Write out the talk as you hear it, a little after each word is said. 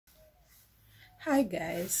Hi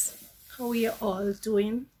guys, how are you all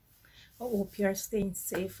doing? I hope you're staying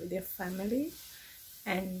safe with your family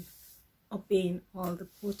and obeying all the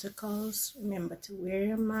protocols. Remember to wear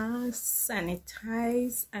your mask,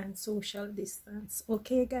 sanitize, and social distance.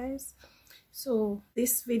 Okay guys, so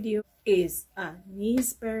this video is a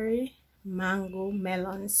Naseberry mango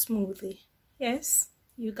melon smoothie. Yes,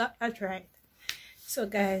 you got that right. So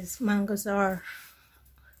guys, mangoes are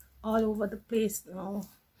all over the place now,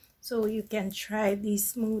 so you can try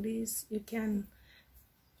these smoothies. You can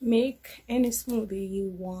make any smoothie you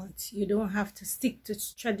want. You don't have to stick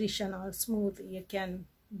to traditional smoothie. You can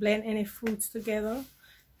blend any fruits together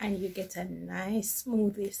and you get a nice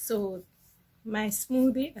smoothie. So my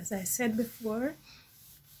smoothie, as I said before,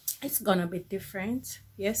 it's gonna be different.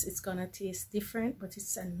 Yes, it's gonna taste different, but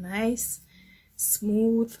it's a nice,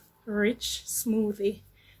 smooth, rich smoothie,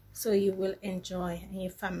 so you will enjoy and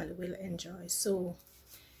your family will enjoy. So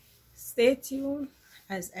stay tuned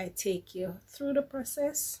as I take you through the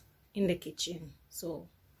process in the kitchen. So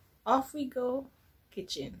off we go,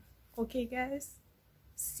 kitchen. Okay guys,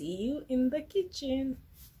 see you in the kitchen.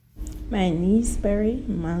 My Naseberry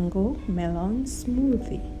mango melon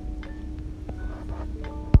smoothie.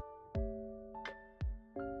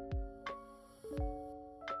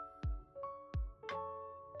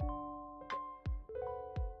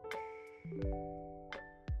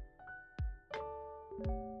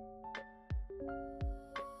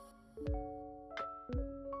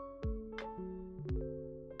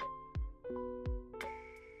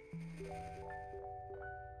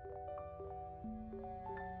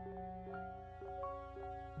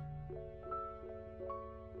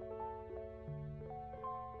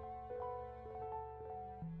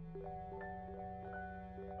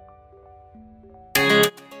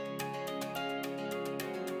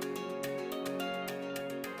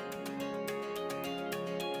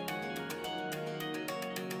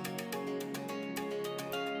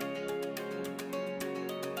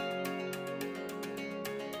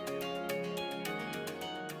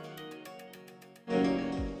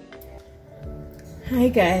 Hi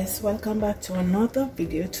guys, welcome back to another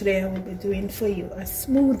video. Today I will be doing for you a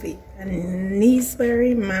smoothie, a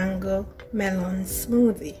Naseberry mango melon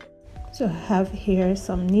smoothie. So I have here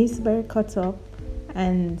some Naseberry cut up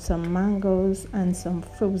and some mangoes and some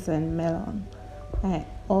frozen melon. I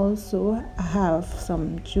also have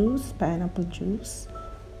some juice, pineapple juice,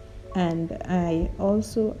 and I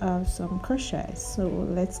also have some crushed ice. So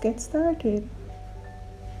let's get started.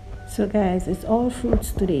 So guys, it's all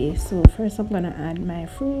fruits today. So first I'm gonna add my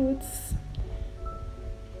fruits.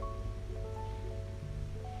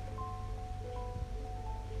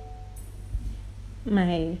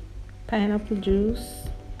 My pineapple juice.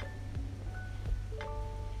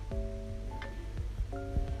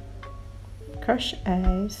 Crushed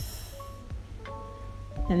ice.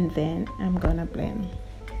 And then I'm gonna blend.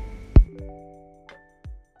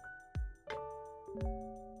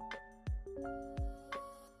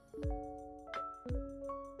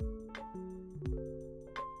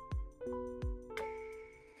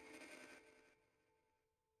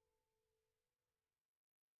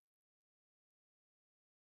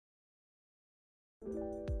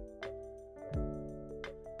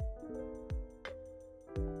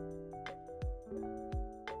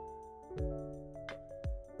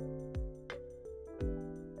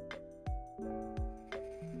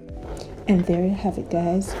 And there you have it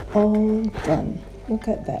guys, all done. Look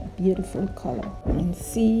at that beautiful color. And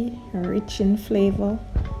see, rich in flavor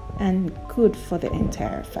and good for the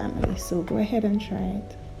entire family. So go ahead and try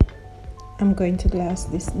it. I'm going to glass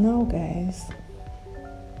this now guys.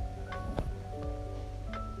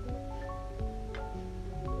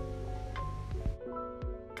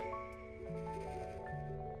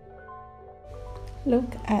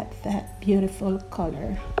 Look at that beautiful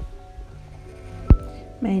color.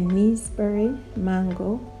 My Naseberry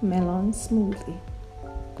mango melon smoothie.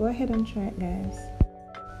 Go ahead and try it guys.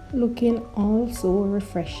 Looking also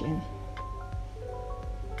refreshing.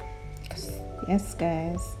 Yes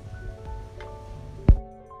guys.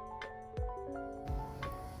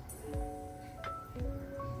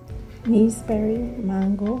 Naseberry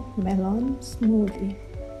mango melon smoothie.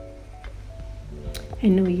 I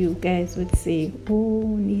know you guys would say,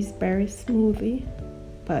 oh, Naseberry smoothie,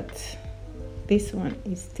 but this one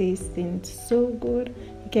is tasting so good.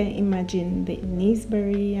 You can imagine the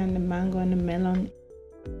Naseberry and the mango and the melon.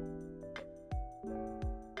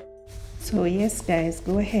 So yes guys,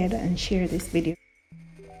 go ahead and share this video.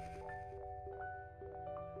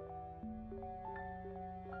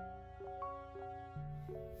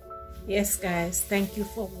 Yes guys, thank you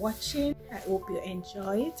for watching. I hope you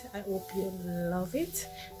enjoy it. I hope you love it,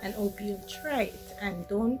 and hope you try it. And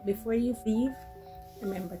don't, before you leave,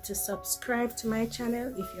 remember to subscribe to my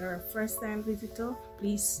channel. If you're a first-time visitor,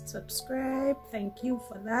 please subscribe. Thank you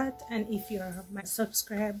for that. And if you're my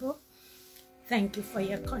subscriber, thank you for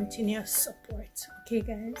your continuous support. Okay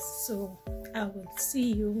guys, so I will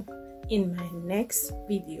see you in my next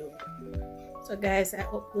video. So guys, I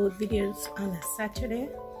upload videos on a Saturday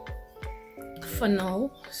for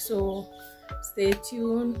now, so stay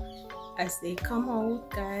tuned as they come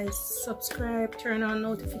out. Guys, subscribe, turn on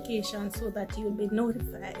notifications so that you'll be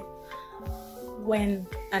notified when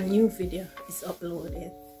a new video is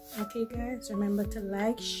uploaded. Okay guys, remember to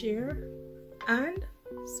like, share and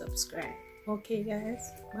subscribe. Okay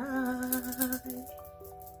guys, bye.